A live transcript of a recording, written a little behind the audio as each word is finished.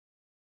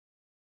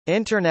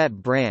Internet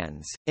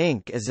Brands,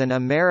 Inc. is an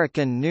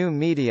American new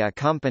media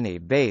company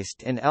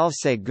based in El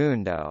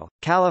Segundo,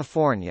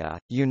 California,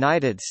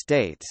 United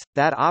States,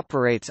 that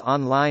operates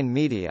online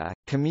media,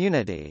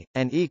 community,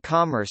 and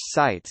e-commerce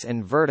sites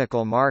in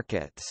vertical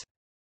markets.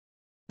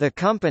 The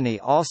company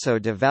also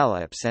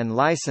develops and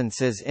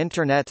licenses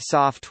Internet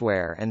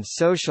software and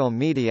social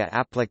media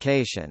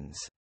applications.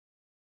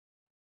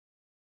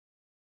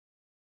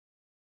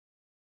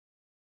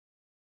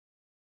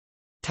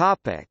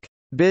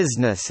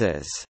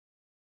 Businesses.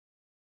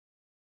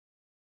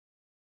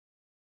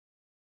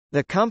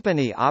 The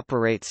company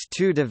operates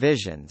two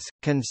divisions,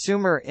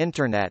 Consumer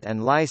Internet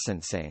and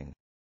Licensing.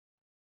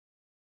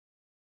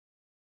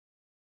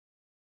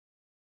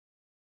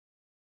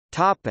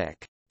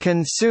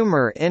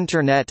 Consumer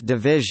Internet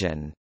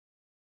Division.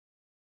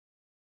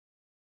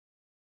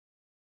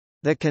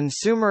 The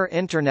Consumer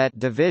Internet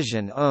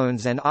Division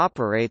owns and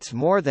operates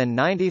more than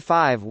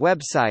 95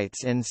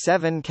 websites in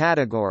 7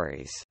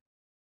 categories.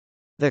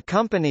 The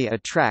company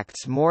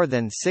attracts more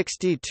than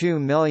 62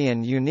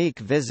 million unique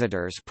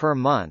visitors per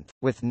month,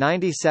 with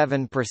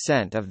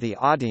 97% of the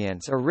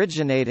audience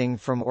originating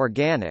from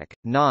organic,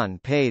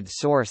 non-paid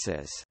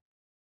sources.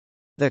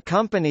 The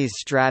company's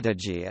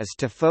strategy is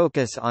to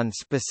focus on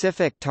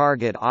specific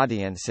target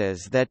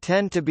audiences that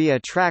tend to be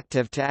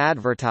attractive to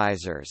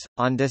advertisers.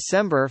 On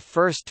December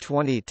 1,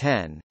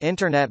 2010,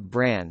 Internet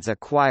Brands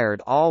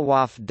acquired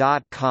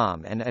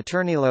allwaf.com and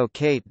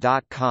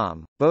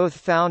AttorneyLocate.com, both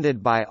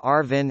founded by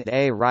Arvind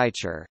A.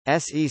 Reicher.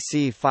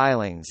 SEC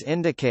filings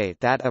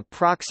indicate that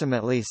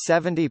approximately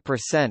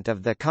 70%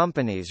 of the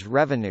company's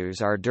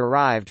revenues are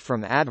derived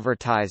from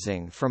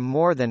advertising from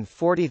more than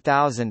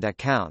 40,000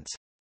 accounts,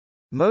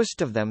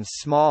 most of them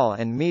small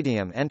and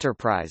medium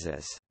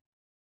enterprises.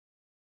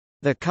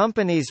 The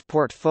company's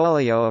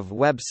portfolio of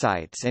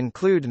websites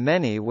include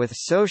many with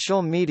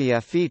social media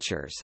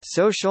features,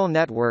 social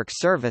network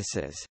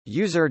services,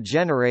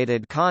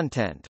 user-generated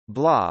content,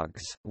 blogs,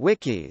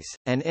 wikis,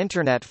 and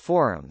Internet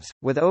forums,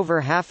 with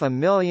over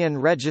 500,000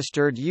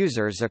 registered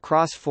users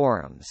across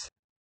forums.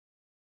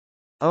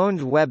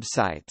 Owned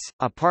websites,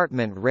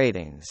 Apartment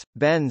Ratings,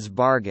 Ben's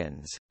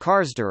Bargains,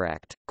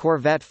 CarsDirect,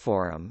 Corvette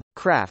Forum,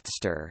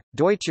 Craftster,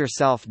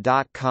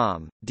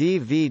 DeutschYourself.com,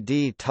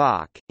 DVD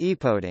Talk,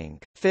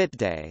 ePodink,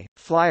 FitDay,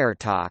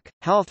 FlyerTalk,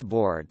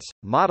 Healthboards,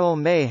 Model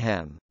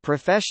Mayhem,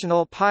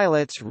 Professional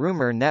Pilots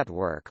Rumor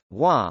Network,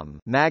 WOM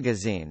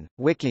Magazine,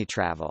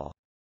 Wikitravel.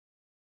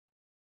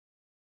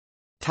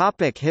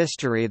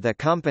 History. The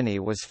company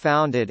was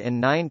founded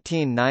in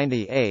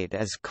 1998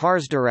 as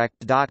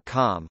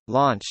CarsDirect.com,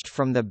 launched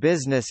from the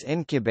business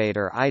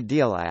incubator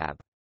Idealab.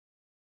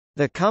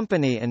 The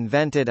company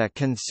invented a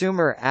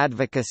consumer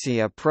advocacy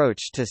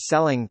approach to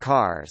selling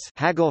cars,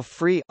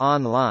 haggle-free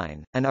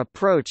online, an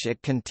approach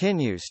it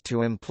continues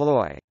to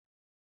employ.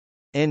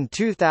 In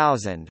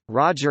 2000,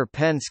 Roger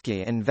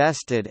Penske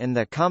invested in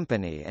the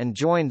company and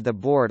joined the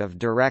board of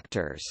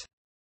directors.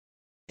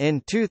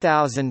 In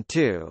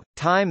 2002,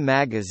 Time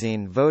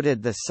magazine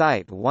voted the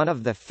site one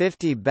of the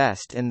 50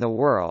 best in the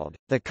world.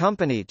 The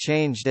company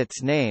changed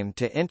its name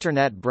to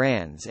Internet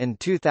Brands in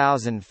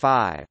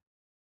 2005.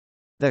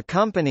 The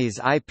company's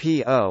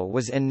IPO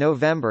was in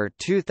November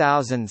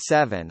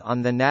 2007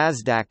 on the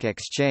Nasdaq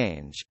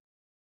exchange.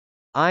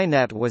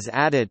 iNet was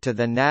added to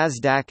the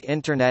Nasdaq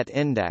Internet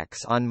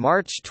Index on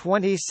March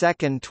 22,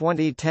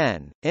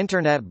 2010.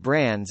 Internet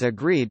Brands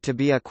agreed to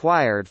be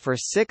acquired for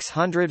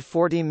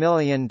 $640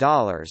 million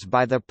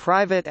by the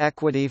private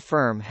equity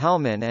firm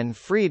Hellman &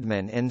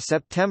 Friedman in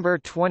September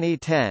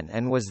 2010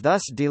 and was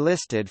thus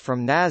delisted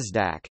from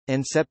Nasdaq.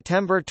 In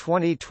September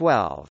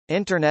 2012,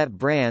 Internet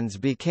Brands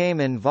became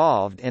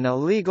involved in a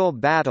legal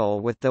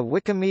battle with the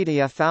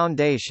Wikimedia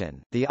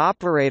Foundation, the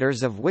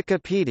operators of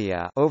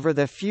Wikipedia, over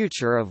the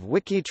future of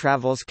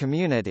Wikitravel's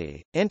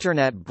community.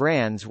 Internet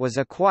Brands was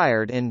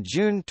acquired in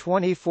June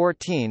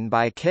 2014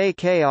 by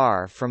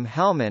KKR from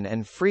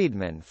Hellman &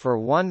 Friedman for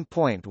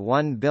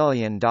 $1.1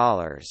 billion.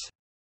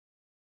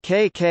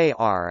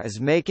 KKR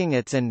is making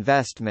its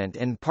investment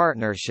in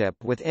partnership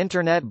with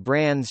Internet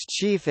Brands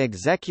Chief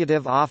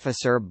Executive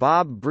Officer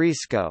Bob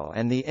Briscoe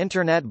and the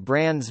Internet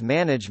Brands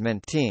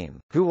management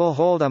team, who will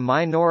hold a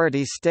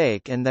minority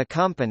stake in the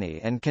company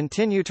and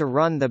continue to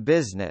run the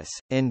business.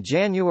 In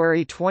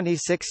January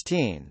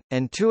 2016,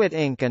 Intuit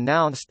Inc.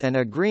 announced an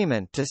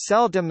agreement to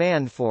sell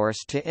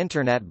DemandForce to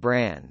Internet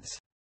Brands.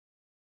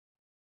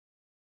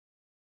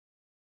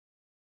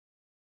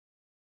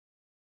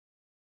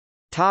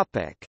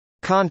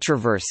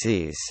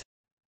 Controversies.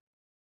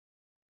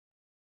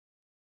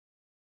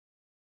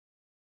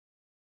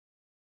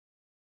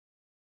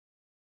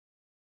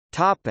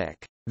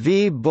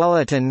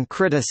 vBulletin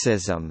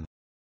criticism.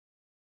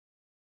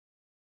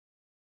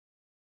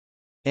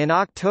 In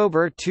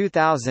October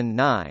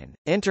 2009,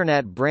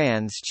 Internet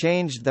Brands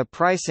changed the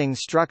pricing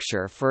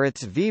structure for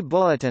its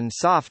vBulletin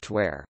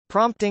software,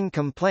 prompting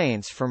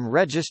complaints from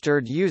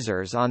registered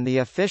users on the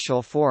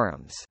official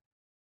forums.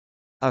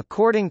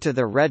 According to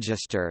the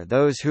register,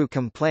 those who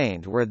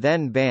complained were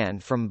then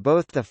banned from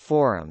both the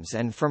forums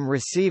and from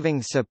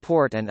receiving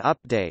support and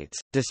updates,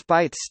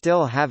 despite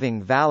still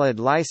having valid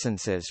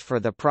licenses for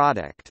the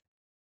product.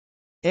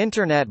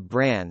 Internet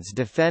brands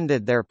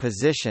defended their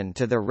position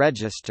to the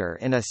register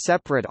in a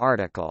separate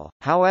article.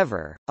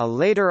 However, a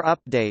later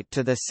update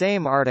to the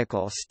same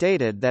article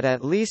stated that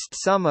at least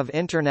some of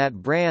Internet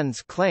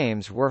brands'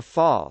 claims were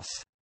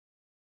false.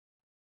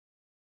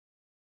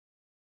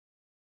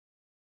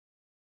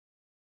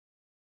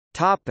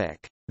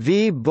 Topic: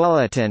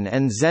 vBulletin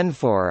and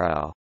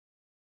XenForo.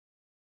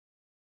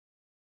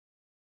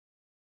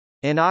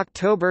 In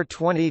October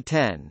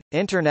 2010,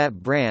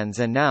 Internet Brands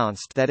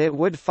announced that it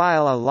would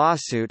file a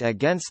lawsuit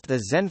against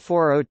the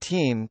XenForo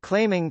team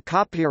claiming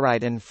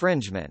copyright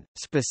infringement,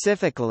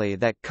 specifically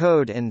that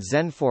code in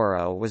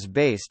XenForo was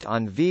based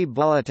on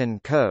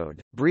vBulletin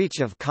code, breach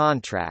of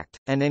contract,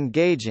 and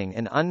engaging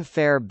in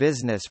unfair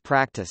business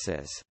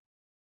practices.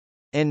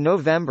 In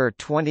November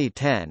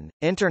 2010,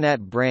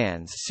 Internet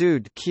Brands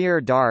sued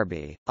Keir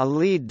Darby, a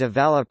lead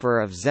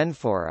developer of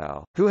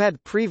XenForo, who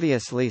had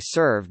previously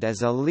served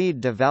as a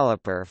lead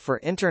developer for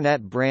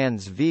Internet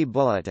Brands'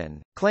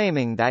 vBulletin,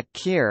 claiming that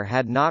Keir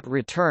had not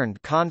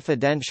returned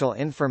confidential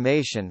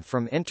information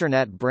from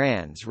Internet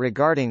Brands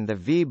regarding the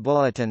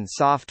vBulletin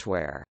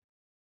software.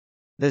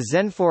 The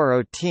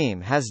XenForo team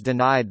has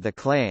denied the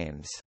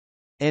claims.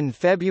 In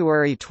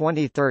February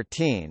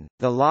 2013,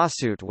 the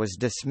lawsuit was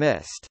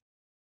dismissed.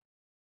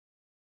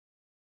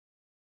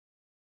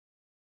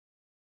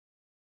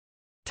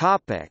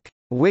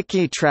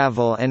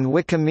 Wikitravel and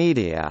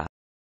Wikimedia.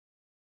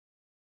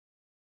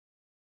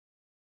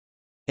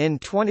 In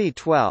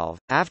 2012,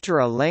 after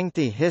a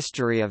lengthy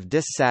history of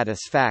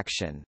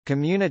dissatisfaction,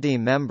 community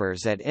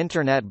members at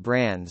Internet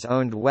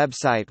Brands-owned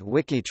website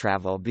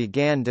Wikitravel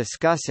began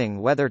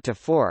discussing whether to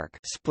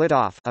split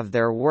off of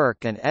their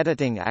work and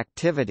editing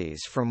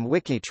activities from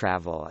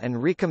Wikitravel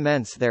and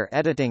recommence their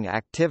editing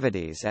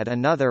activities at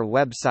another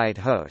website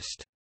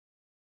host.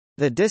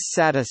 The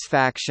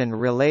dissatisfaction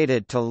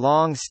related to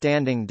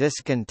long-standing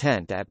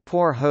discontent at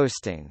poor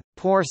hosting,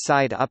 poor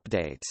site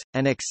updates,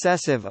 and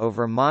excessive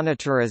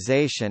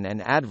over-monetization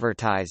and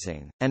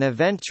advertising, and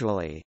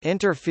eventually,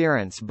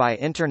 interference by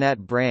Internet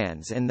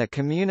Brands in the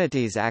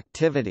community's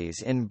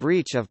activities in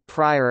breach of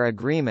prior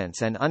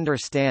agreements and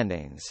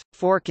understandings.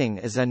 Forking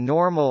is a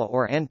normal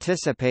or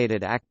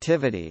anticipated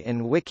activity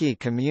in wiki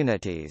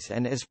communities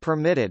and is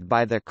permitted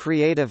by the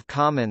Creative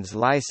Commons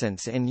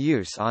license in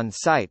use on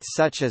sites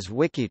such as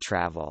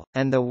Wikitravel,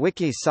 and the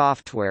wiki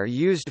software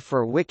used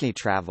for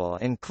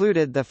Wikitravel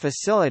included the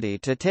facility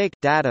to take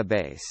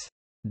database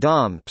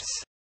dumps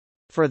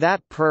for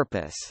that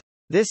purpose.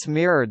 This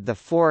mirrored the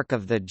fork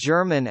of the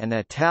German and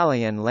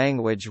Italian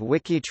language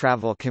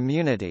Wikitravel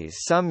communities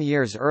some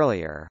years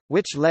earlier,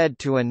 which led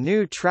to a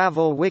new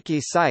travel wiki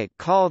site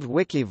called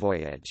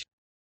Wikivoyage.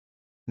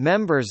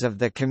 Members of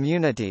the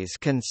communities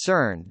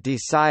concerned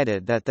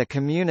decided that the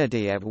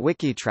community at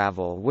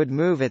Wikitravel would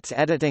move its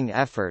editing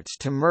efforts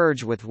to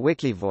merge with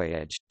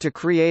Wikivoyage, to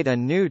create a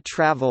new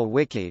travel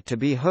wiki to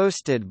be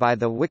hosted by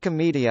the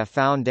Wikimedia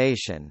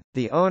Foundation,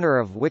 the owner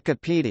of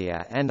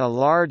Wikipedia, and a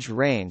large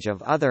range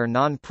of other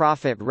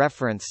non-profit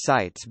reference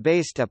sites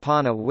based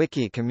upon a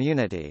wiki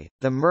community.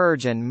 The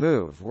merge and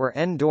move were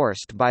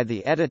endorsed by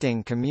the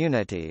editing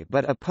community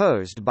but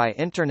opposed by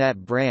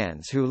Internet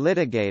Brands, who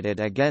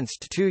litigated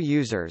against two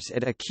users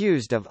it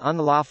accused of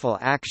unlawful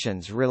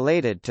actions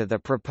related to the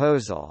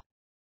proposal.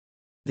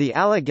 The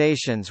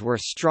allegations were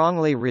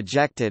strongly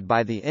rejected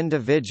by the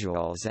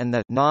individuals and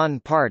the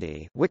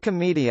non-party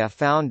Wikimedia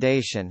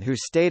Foundation, who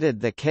stated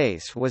the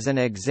case was an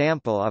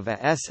example of a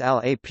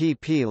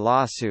SLAPP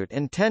lawsuit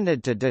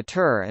intended to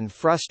deter and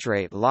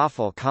frustrate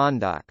lawful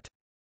conduct.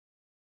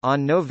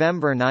 On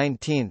November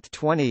 19,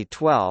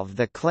 2012,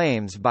 the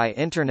claims by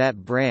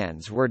Internet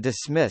Brands were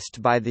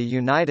dismissed by the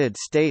United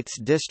States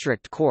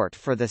District Court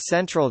for the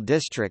Central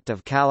District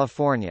of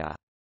California.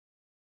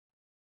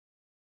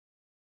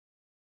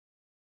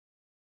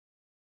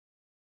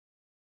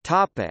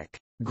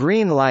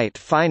 Greenlight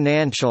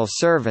Financial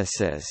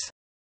Services.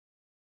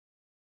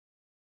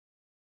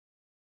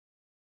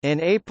 In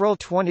April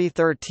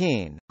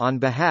 2013, on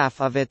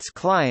behalf of its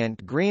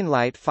client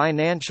Greenlight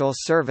Financial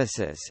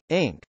Services,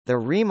 Inc., the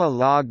REMA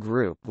Law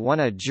Group won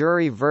a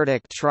jury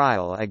verdict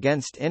trial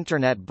against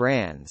Internet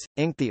Brands,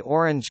 Inc. The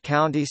Orange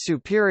County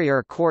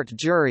Superior Court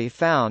jury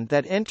found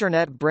that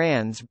Internet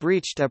Brands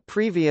breached a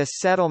previous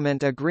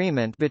settlement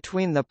agreement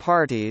between the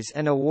parties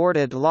and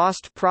awarded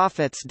lost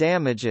profits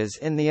damages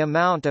in the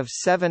amount of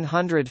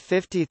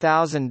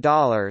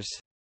 $750,000.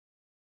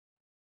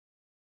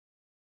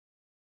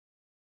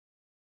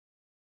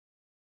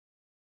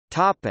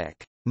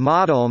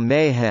 Model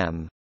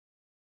Mayhem.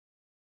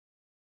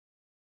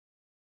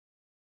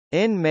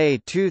 In May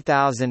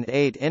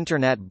 2008,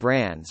 Internet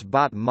Brands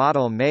bought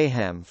Model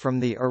Mayhem from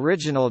the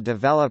original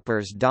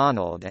developers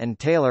Donald and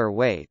Taylor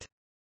Waite.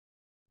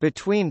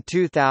 Between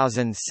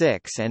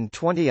 2006 and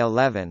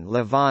 2011,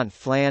 Levant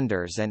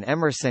Flanders and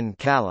Emerson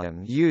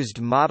Callum used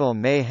Model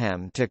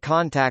Mayhem to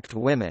contact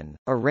women,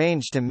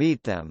 arrange to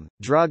meet them,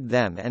 drug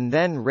them and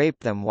then rape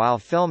them while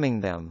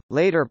filming them,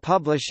 later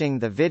publishing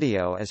the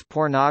video as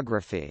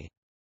pornography.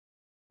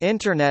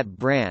 Internet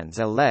brands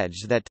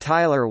allege that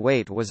Tyler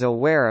Waite was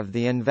aware of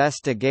the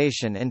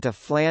investigation into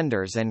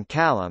Flanders and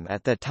Callum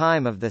at the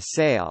time of the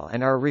sale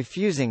and are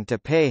refusing to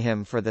pay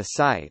him for the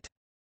site.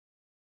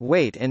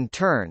 Waite in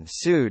turn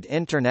sued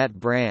Internet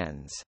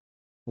brands.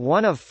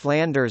 One of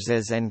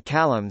Flanders's and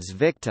Callum's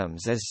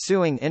victims is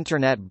suing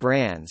Internet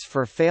brands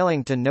for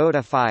failing to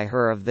notify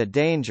her of the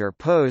danger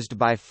posed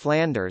by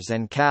Flanders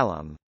and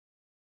Callum.